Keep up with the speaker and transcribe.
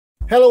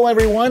Hello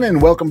everyone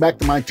and welcome back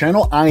to my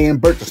channel. I am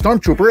Bert the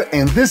Stormtrooper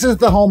and this is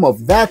the home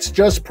of That's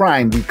Just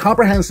Prime, the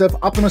comprehensive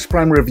Optimus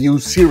Prime review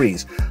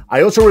series.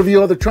 I also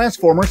review other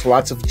Transformers,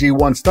 lots of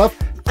G1 stuff,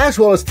 as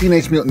well as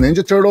Teenage Mutant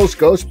Ninja Turtles,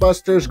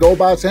 Ghostbusters,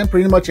 GoBots, and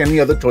pretty much any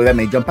other toy that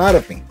may jump out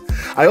of me.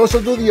 I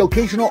also do the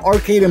occasional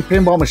arcade and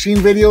pinball machine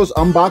videos,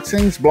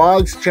 unboxings,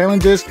 blogs,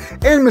 challenges,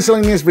 and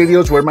miscellaneous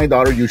videos where my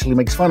daughter usually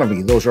makes fun of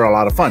me. Those are a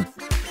lot of fun.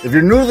 If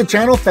you're new to the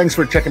channel, thanks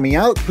for checking me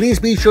out. Please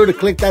be sure to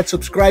click that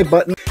subscribe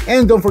button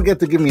and don't forget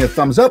to give me a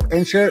thumbs up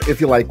and share if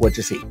you like what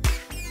you see.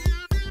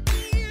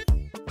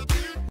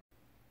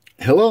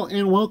 Hello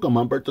and welcome,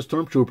 I'm Bert the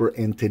Stormtrooper,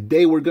 and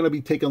today we're going to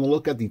be taking a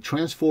look at the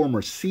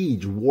Transformers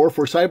Siege War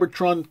for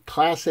Cybertron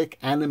Classic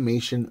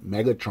Animation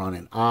Megatron,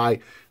 and I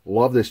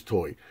love this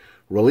toy.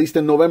 Released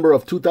in November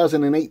of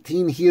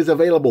 2018, he is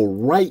available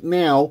right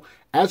now.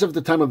 As of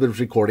the time of this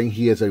recording,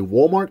 he is a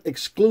Walmart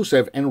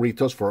exclusive and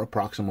retails for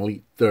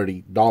approximately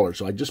 $30.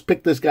 So I just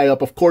picked this guy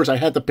up. Of course, I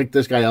had to pick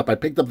this guy up. I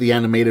picked up the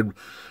animated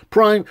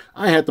Prime.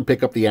 I had to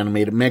pick up the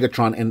animated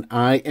Megatron, and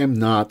I am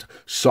not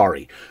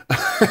sorry.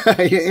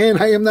 And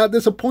I am not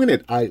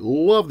disappointed. I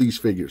love these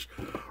figures.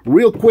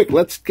 Real quick,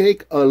 let's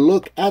take a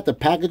look at the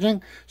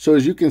packaging. So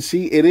as you can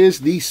see, it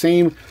is the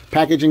same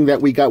packaging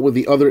that we got with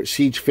the other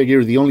Siege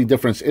figure. The only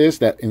difference is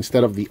that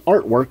instead of the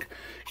artwork,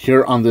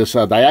 here on this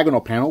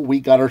diagonal panel, we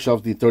got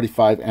ourselves the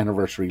 35th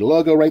anniversary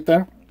logo right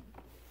there.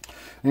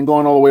 And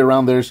going all the way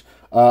around, there's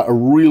a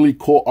really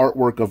cool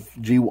artwork of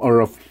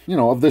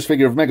of this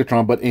figure of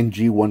Megatron, but in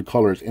G1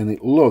 colors, and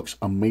it looks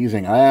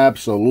amazing. I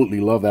absolutely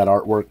love that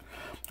artwork.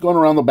 Going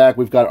around the back,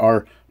 we've got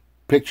our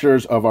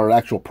pictures of our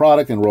actual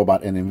product in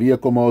robot and in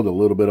vehicle mode, a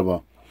little bit of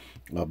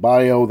a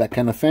bio, that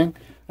kind of thing.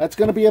 That's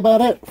going to be about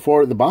it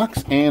for the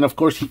box. And of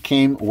course, he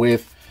came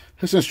with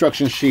his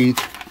instruction sheet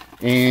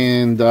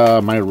and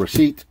my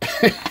receipt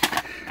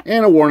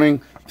and a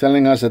warning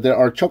telling us that there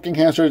are choking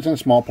hazards and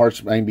small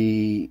parts may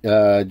be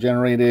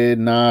generated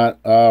not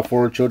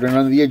for children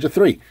under the age of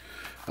 3.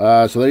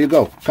 So there you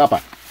go,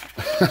 kappa.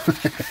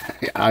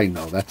 I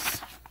know that's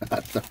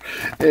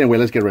anyway,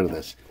 let's get rid of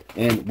this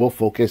and we'll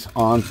focus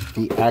on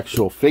the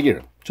actual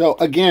figure. So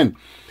again,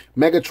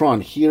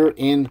 Megatron here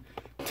in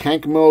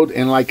tank mode,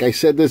 and like I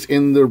said this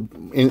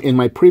in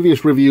my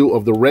previous review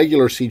of the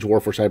regular Siege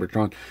War for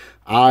Cybertron,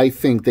 I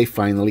think they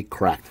finally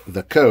cracked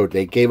the code.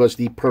 They gave us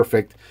the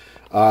perfect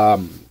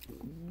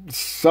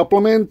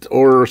supplement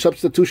or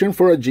substitution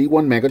for a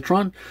G1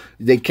 Megatron.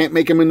 They can't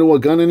make him into a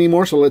gun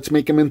anymore, so let's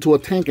make him into a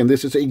tank. And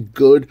this is a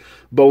good,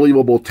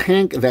 believable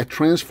tank that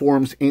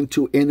transforms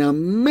into an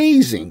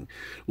amazing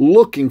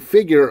looking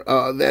figure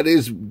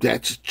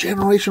that's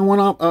Generation 1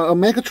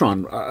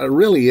 Megatron.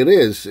 Really, it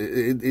is.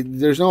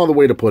 There's no other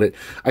way to put it.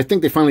 I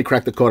think they finally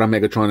cracked the code on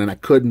Megatron, and I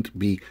couldn't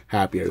be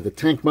happier. The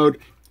tank mode,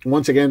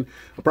 once again,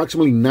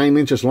 approximately 9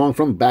 inches long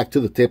from back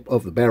to the tip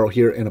of the barrel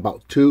here and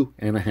about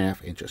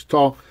 2.5 inches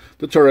tall.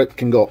 The turret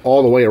can go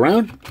all the way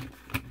around.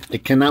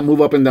 It cannot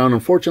move up and down,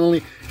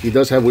 unfortunately. He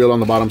does have wheel on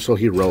the bottom, so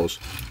he rolls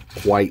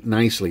quite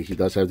nicely. He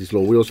does have these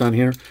little wheels on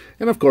here.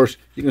 And of course,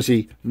 you can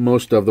see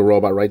most of the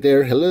robot right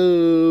there.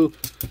 Hello!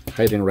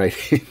 Hiding right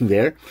in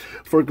there.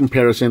 For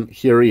comparison,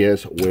 here he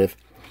is with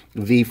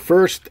the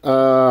first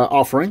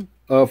offering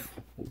of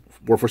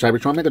War for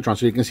Cybertron Megatron.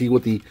 So you can see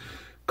what the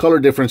color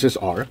differences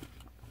are.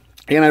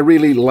 And I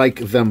really like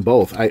them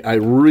both. I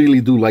really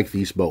do like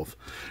these both.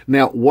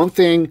 Now, one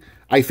thing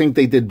I think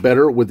they did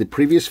better with the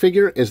previous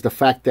figure is the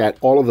fact that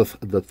all of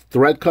the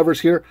thread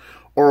covers here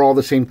are all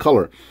the same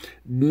color.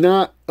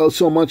 Not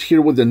so much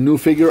here with the new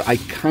figure. I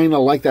kind of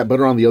like that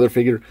better on the other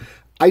figure.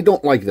 I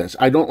don't like this.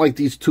 I don't like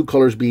these two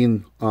colors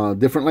being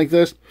different like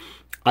this.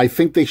 I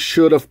think they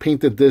should have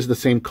painted this the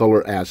same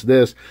color as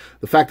this.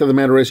 The fact of the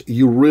matter is,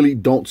 you really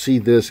don't see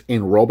this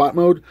in robot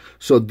mode.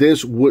 So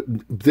this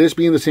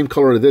being the same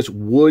color as this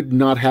would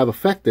not have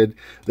affected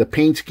the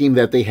paint scheme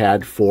that they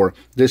had for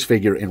this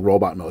figure in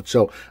robot mode.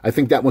 So I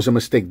think that was a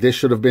mistake. This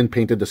should have been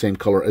painted the same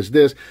color as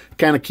this.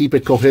 Kind of keep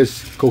it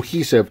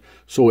cohesive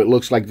so it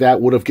looks like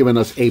that. Would have given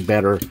us a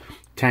better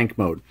tank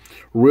mode.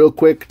 Real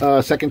quick,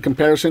 second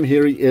comparison.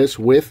 Here he is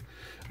with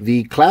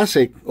the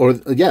classic,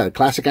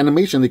 classic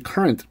animation, the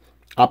current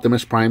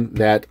Optimus Prime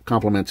that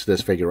complements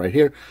this figure right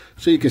here.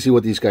 So you can see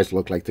what these guys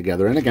look like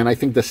together. And again, I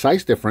think the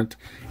size difference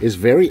is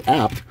very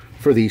apt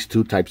for these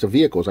two types of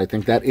vehicles. I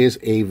think that is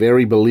a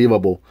very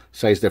believable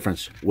size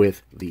difference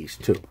with these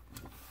two.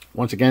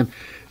 Once again,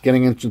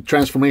 getting into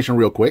transformation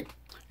real quick.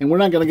 And we're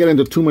not going to get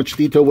into too much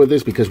detail with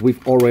this because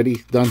we've already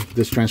done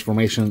this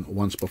transformation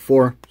once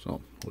before.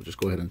 So we'll just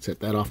go ahead and set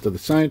that off to the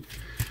side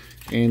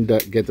and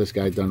get this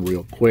guy done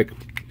real quick.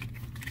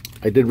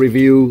 I did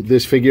review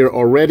this figure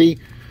already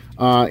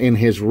in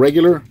his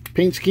regular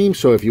paint scheme,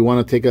 so if you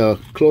want to take a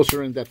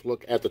closer in-depth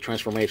look at the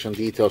transformation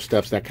detail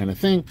steps, that kind of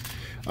thing,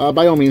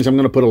 by all means, I'm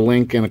going to put a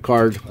link and a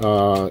card,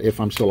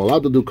 if I'm still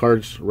allowed to do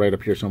cards, right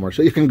up here somewhere,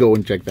 so you can go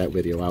and check that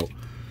video out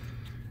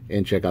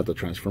and check out the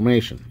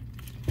transformation.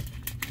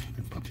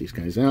 And pop these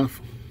guys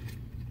off.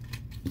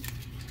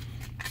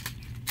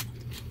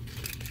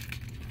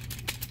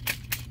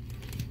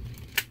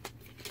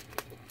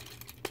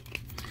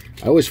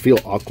 I always feel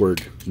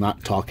awkward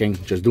not talking,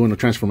 just doing the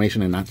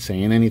transformation and not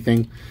saying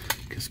anything.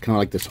 It's kind of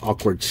like this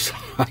awkward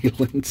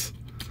silence.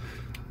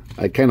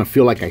 I kind of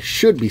feel like I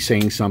should be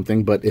saying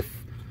something, but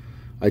if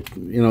I,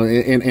 you know,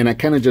 and I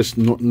kind of just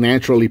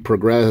naturally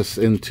progress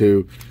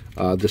into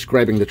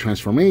describing the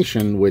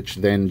transformation, which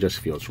then just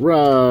feels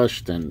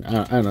rushed, and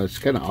I don't know, it's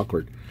kind of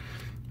awkward.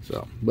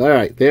 So, all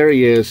right, there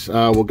he is.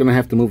 We're going to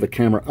have to move the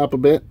camera up a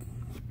bit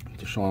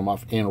to show him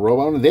off in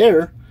robot. And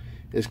there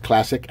is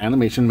classic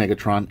animation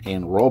Megatron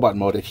in robot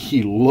mode.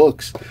 He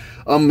looks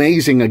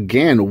amazing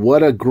again.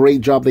 What a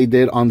great job they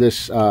did on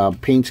this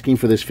paint scheme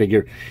for this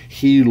figure.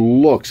 He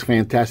looks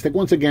fantastic.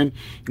 Once again,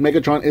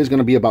 Megatron is going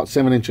to be about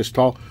 7 inches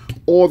tall.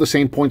 All the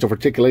same points of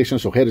articulation.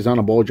 So head is on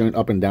a ball joint,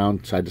 up and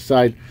down, side to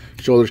side.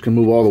 Shoulders can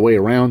move all the way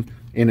around,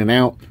 in and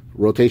out.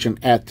 Rotation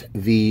at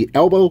the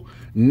elbow.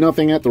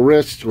 Nothing at the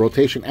wrist.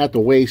 Rotation at the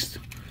waist.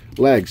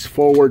 Legs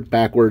forward,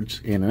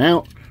 backwards, in and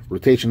out.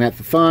 Rotation at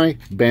the thigh.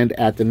 Bend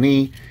at the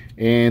knee.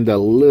 And a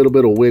little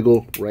bit of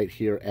wiggle right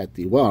here at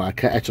the, well,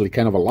 actually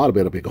kind of a lot of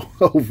bit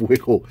of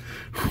wiggle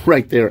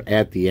right there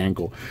at the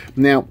ankle.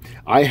 Now,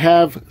 I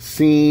have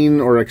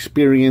seen or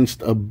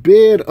experienced a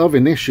bit of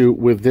an issue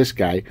with this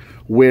guy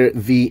where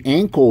the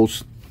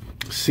ankles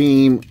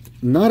seem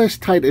not as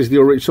tight as the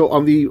original. So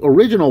on the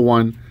original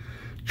one,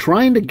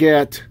 trying to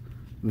get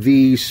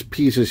these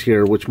pieces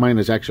here, which mine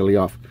is actually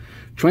off,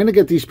 trying to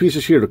get these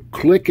pieces here to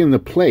click into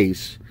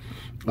place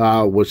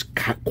was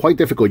quite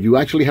difficult. You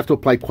actually have to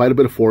apply quite a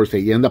bit of force.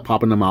 They end up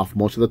popping them off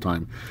most of the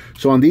time.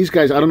 So on these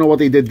guys, I don't know what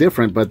they did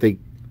different, but they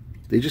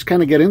just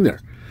kind of get in there,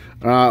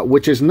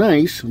 which is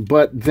nice.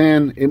 But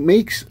then it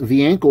makes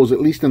the ankles,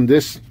 at least in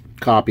this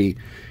copy,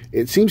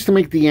 it seems to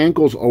make the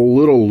ankles a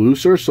little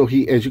looser. So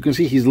he, as you can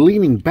see, he's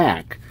leaning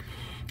back.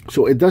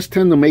 So it does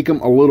tend to make him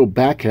a little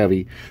back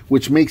heavy,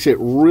 which makes it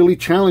really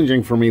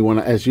challenging for me when,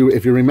 if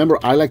you remember,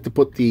 I like to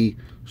put the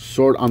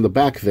sword on the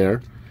back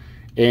there.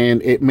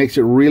 And it makes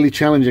it really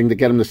challenging to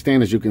get him to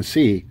stand, as you can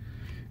see.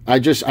 I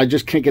just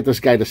can't get this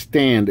guy to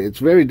stand. It's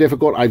very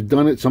difficult. I've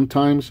done it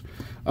sometimes,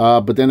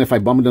 but then if I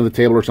bump into the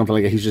table or something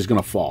like that, he's just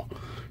going to fall.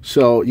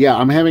 So, yeah,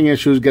 I'm having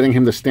issues getting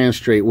him to stand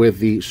straight with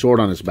the sword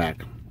on his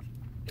back,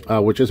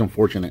 which is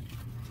unfortunate.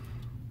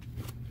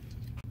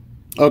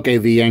 Okay,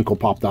 the ankle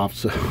popped off,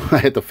 so I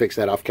had to fix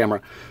that off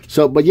camera.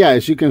 So, but yeah,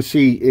 as you can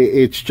see,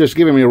 it's just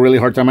giving me a really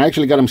hard time. I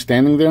actually got him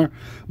standing there,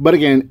 but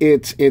again,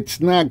 it's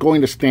not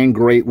going to stand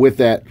great with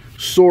that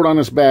sword on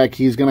his back.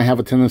 He's going to have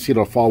a tendency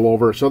to fall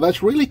over. So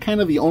that's really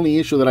kind of the only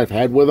issue that I've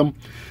had with him.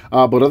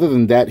 But other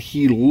than that,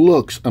 he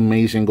looks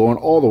amazing going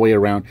all the way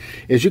around.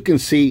 As you can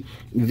see,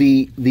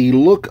 the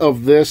look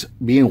of this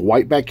being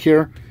white back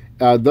here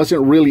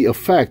doesn't really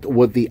affect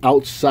what the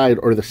outside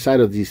or the side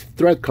of these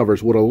thread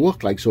covers would have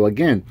looked like. So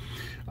again,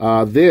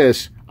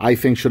 this, I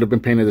think, should have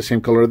been painted the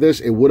same color of this.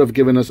 It would have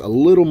given us a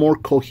little more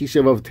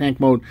cohesive of tank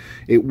mode.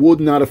 It would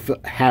not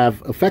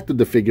have affected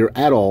the figure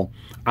at all,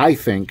 I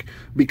think,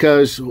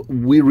 because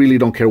we really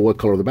don't care what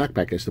color the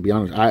backpack is, to be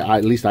honest.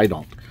 At least I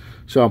don't.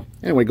 So,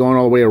 anyway, going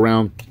all the way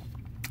around,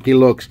 he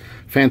looks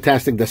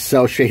fantastic. The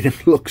cell shading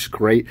looks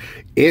great.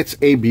 It's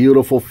a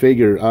beautiful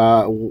figure.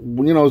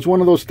 You know, it's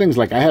one of those things,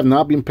 like, I have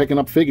not been picking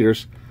up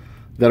figures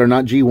that are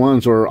not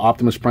G1s or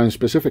Optimus Prime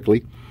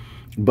specifically,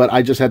 but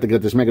I just had to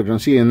get this Megatron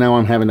C, and now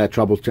I'm having that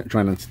trouble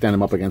trying to stand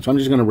him up again. So I'm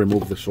just going to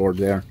remove the sword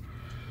there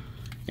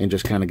and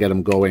just kind of get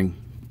him going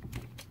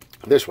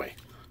this way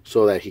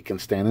so that he can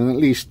stand and at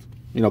least,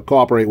 you know,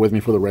 cooperate with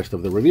me for the rest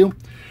of the review.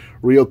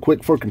 Real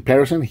quick for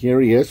comparison, here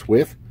he is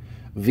with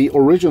the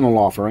original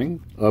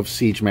offering of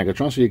Siege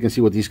Megatron, so you can see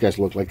what these guys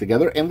look like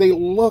together, and they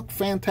look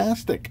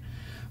fantastic.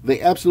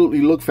 They absolutely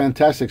look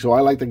fantastic, so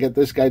I like to get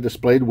this guy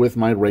displayed with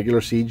my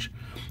regular Siege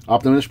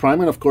Optimus Prime,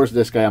 and of course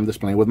this guy I'm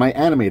displaying with my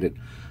animated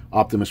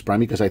Optimus Prime,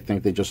 because I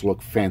think they just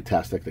look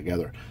fantastic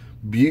together.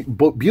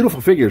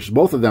 Beautiful figures,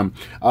 both of them.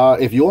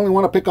 If you only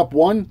want to pick up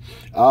one,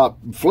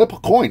 flip a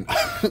coin.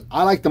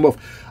 I like them both.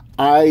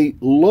 I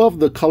love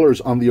the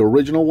colors on the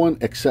original one,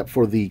 except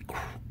for the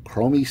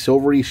chromy,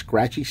 silvery,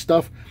 scratchy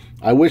stuff.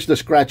 I wish the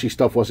scratchy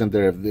stuff wasn't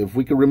there. If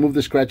we could remove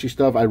the scratchy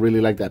stuff, I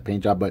really like that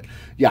paint job. But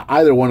yeah,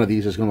 either one of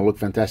these is going to look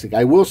fantastic.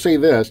 I will say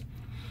this.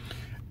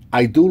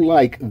 I do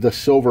like the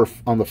silver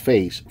on the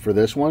face for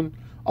this one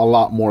a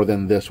lot more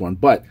than this one.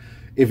 But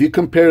if you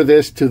compare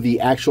this to the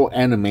actual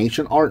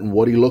animation art and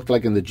what he looked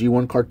like in the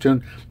G1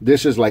 cartoon,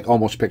 this is like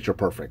almost picture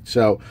perfect.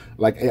 So,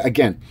 like,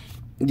 again,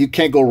 you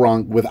can't go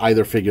wrong with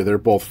either figure. They're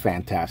both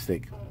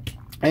fantastic.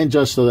 And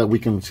just so that we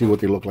can see what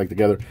they look like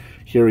together,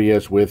 here he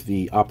is with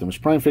the Optimus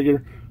Prime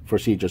figure for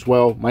Siege as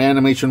well. My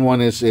animation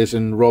one is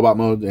in robot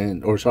mode,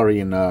 in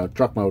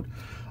truck mode.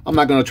 I'm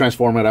not going to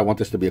transform it. I want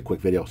this to be a quick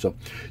video. So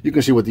you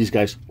can see what these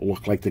guys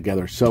look like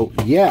together. So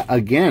yeah,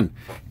 again,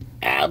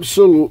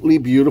 absolutely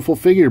beautiful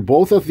figure.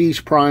 Both of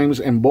these Primes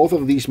and both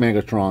of these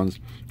Megatrons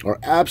are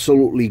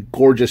absolutely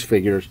gorgeous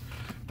figures.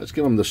 Let's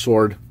give him the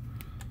sword,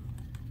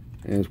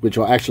 which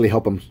will actually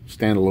help him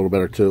stand a little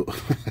better too.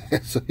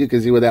 So you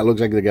can see what that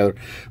looks like together.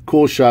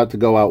 Cool shot to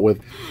go out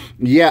with.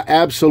 Yeah,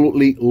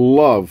 absolutely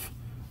love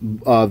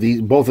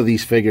both of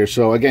these figures.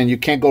 So again, you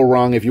can't go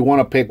wrong. If you want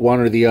to pick one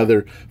or the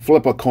other,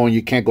 flip a coin,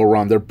 you can't go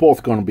wrong. They're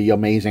both going to be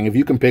amazing. If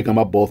you can pick them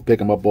up both, pick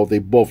them up both. They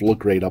both look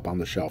great up on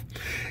the shelf.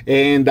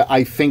 And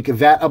I think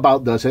that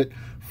about does it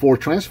for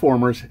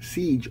Transformers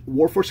Siege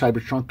War for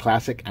Cybertron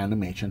Classic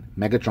Animation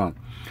Megatron.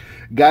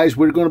 Guys,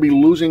 we're going to be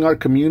losing our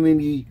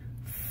community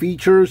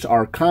features,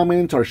 our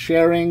comments, our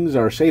sharings,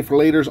 our save for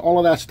laters. All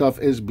of that stuff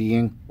is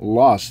being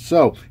lost.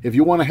 So if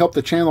you want to help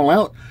the channel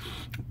out,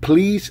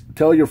 please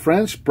tell your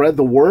friends, spread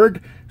the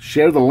word,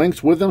 share the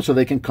links with them so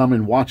they can come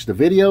and watch the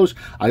videos.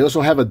 I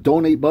also have a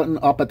donate button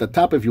up at the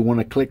top. If you want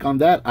to click on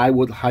that, I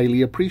would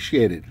highly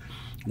appreciate it.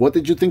 What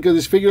did you think of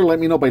this figure? Let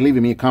me know by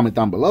leaving me a comment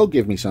down below.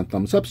 Give me some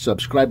thumbs up,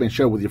 subscribe, and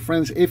share with your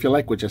friends if you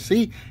like what you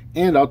see.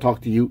 And I'll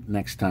talk to you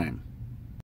next time.